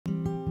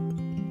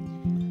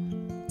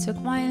took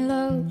my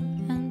love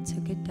and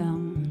took it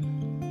down.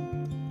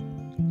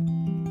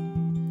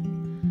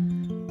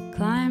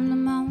 Climbed the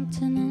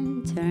mountain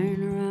and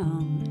turned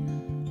around.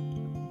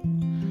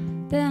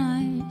 Then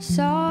I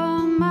saw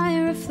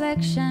my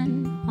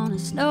reflection on a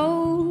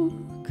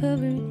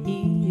snow-covered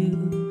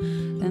hill.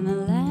 Then the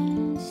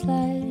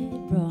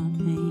landslide brought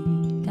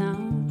me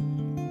down.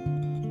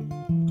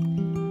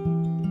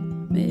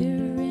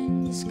 Mirror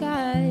in the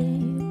sky,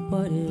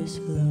 what is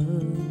love?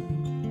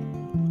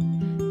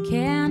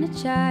 Can a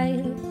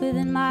child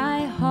within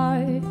my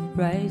heart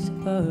rise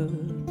above?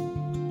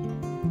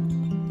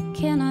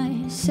 Can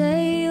I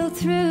sail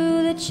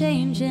through the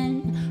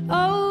changing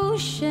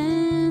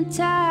ocean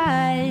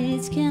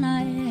tides? Can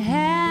I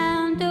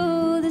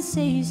handle the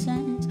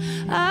seasons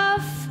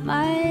of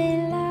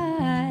my life?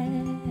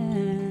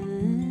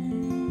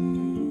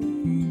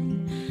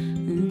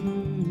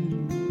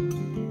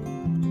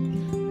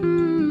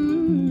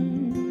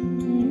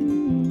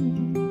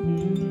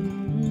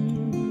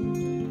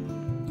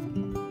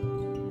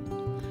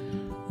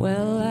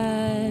 Well,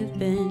 I've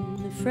been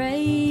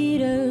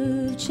afraid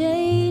of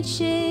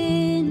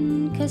changing,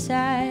 'cause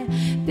I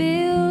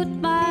built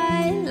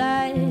my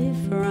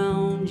life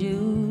around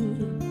you.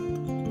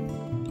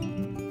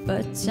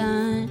 But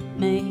time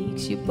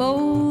makes you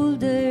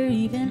bolder,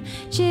 even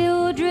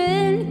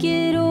children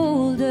get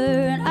older,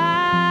 and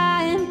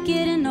I am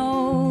getting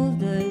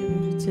older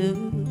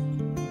too.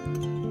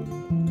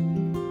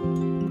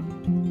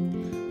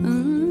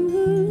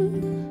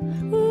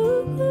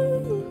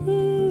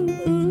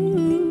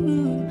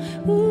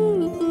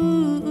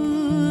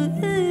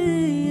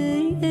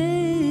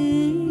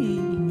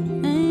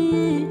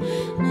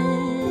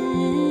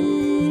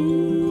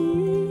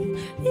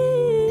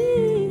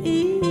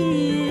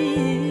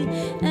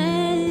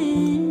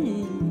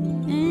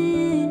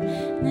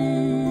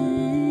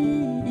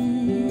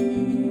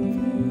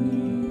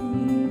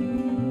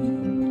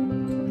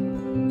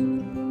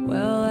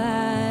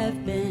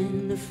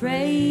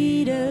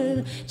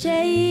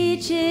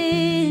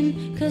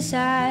 Cause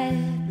I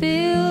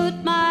built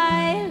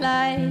my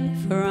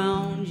life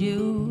around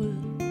you.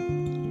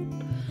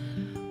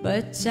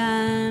 But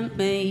time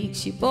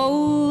makes you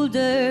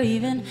bolder,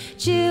 even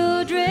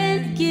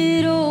children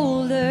get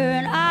older,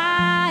 and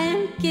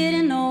I'm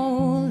getting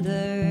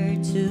older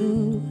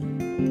too.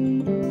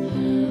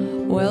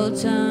 Well,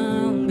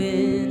 time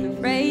been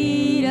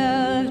afraid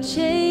of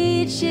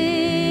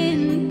changing,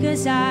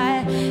 'cause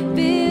I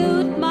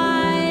built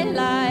my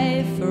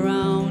life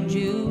around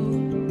you.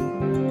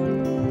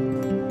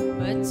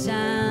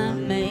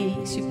 Time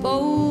makes you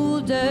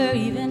bolder,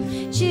 even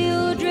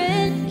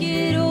children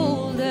get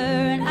older,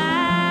 and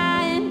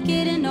I'm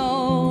getting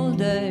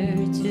older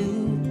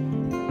too.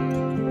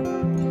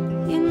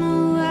 You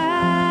know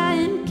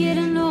I'm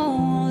getting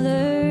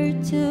older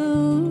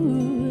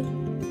too.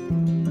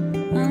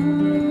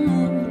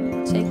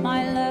 Take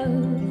my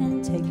love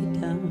and take it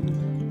down.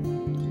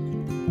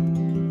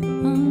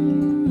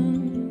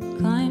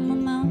 Climb a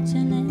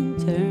mountain and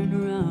turn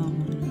around.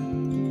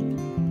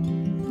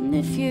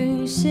 If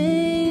you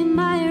see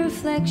my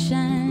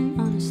reflection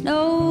on a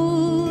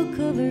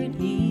snow-covered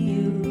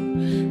hill,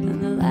 then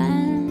the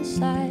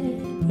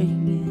landslide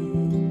bring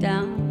it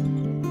down.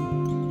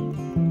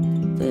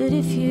 But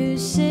if you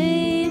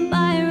see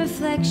my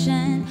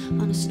reflection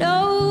on a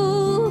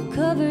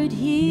snow-covered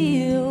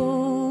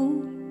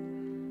hill,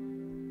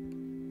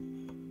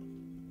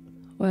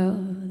 well,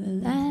 the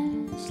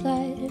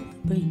landslide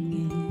bring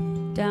it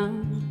down.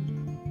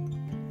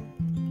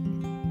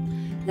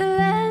 The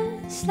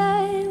landslide